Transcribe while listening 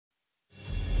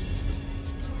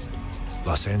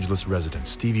Los Angeles resident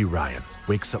Stevie Ryan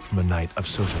wakes up from a night of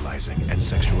socializing and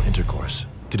sexual intercourse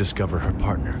to discover her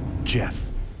partner, Jeff,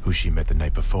 who she met the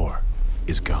night before,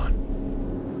 is gone.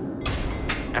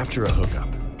 After a hookup,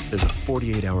 there's a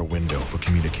 48-hour window for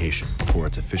communication before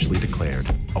it's officially declared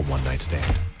a one-night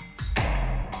stand.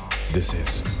 This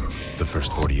is the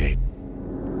first 48.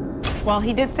 Well,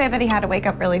 he did say that he had to wake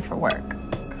up early for work.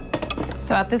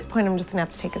 So at this point, I'm just gonna have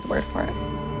to take his word for it.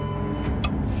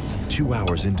 2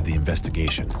 hours into the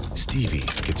investigation, Stevie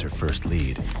gets her first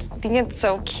lead. I think it's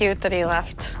so cute that he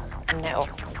left a note.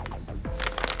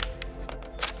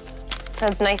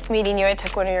 Says, nice meeting you. I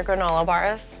took one of your granola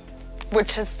bars,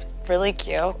 which is really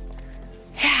cute.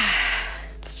 Yeah,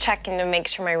 just checking to make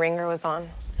sure my ringer was on.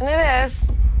 And it is.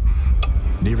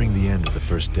 Nearing the end of the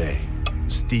first day,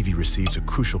 Stevie receives a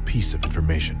crucial piece of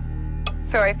information.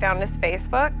 So I found his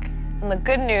Facebook, and the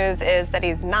good news is that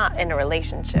he's not in a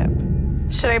relationship.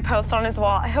 Should I post on his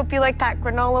wall, I hope you like that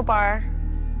granola bar?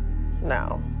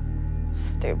 No.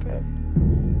 Stupid.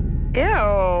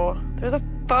 Ew. There's a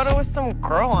photo with some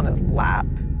girl on his lap.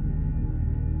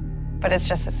 But it's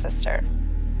just his sister.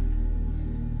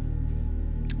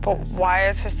 But why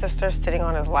is his sister sitting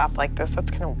on his lap like this?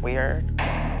 That's kind of weird.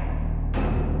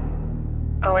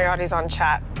 Oh my God, he's on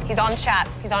chat. He's on chat.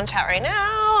 He's on chat right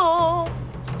now.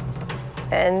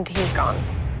 And he's gone.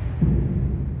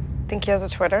 Think he has a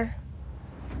Twitter?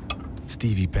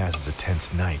 Stevie passes a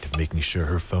tense night of making sure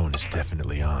her phone is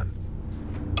definitely on.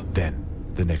 Then,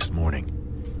 the next morning,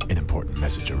 an important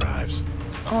message arrives.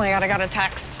 Oh my God, I got a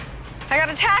text. I got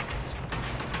a text!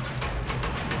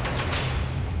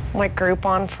 My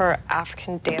Groupon for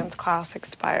African dance class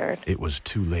expired. It was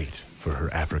too late for her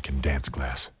African dance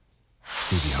class.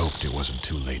 Stevie hoped it wasn't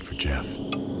too late for Jeff.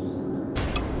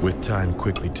 With time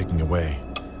quickly ticking away,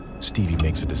 Stevie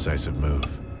makes a decisive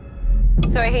move.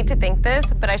 So I hate to think this,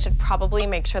 but I should probably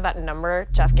make sure that number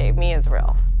Jeff gave me is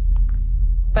real.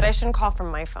 But I shouldn't call from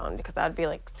my phone because that'd be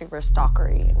like super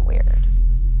stalkery and weird.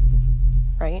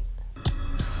 Right?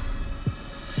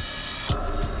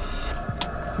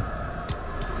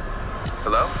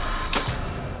 Hello?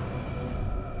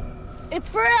 It's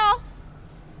for real.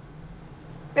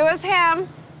 It was him.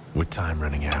 With time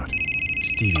running out,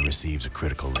 Stevie receives a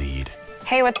critical lead.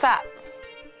 Hey, what's up?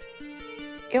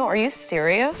 Yo, are you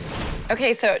serious?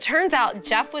 Okay, so it turns out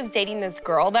Jeff was dating this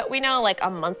girl that we know like a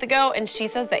month ago, and she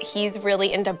says that he's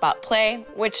really into butt play,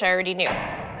 which I already knew.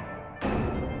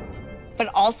 But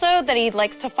also that he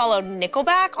likes to follow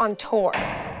Nickelback on tour.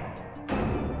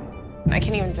 I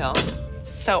can't even tell.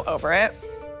 So over it.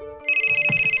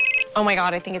 Oh my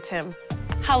God, I think it's him.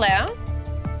 Hello?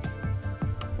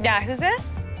 Yeah, who's this?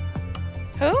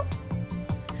 Who?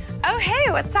 Oh,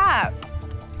 hey, what's up?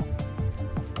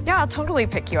 Yeah, I'll totally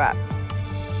pick you up.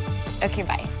 Okay,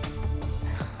 bye.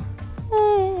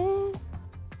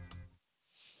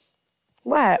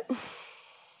 What?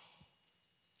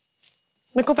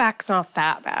 Nickelback's not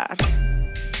that bad.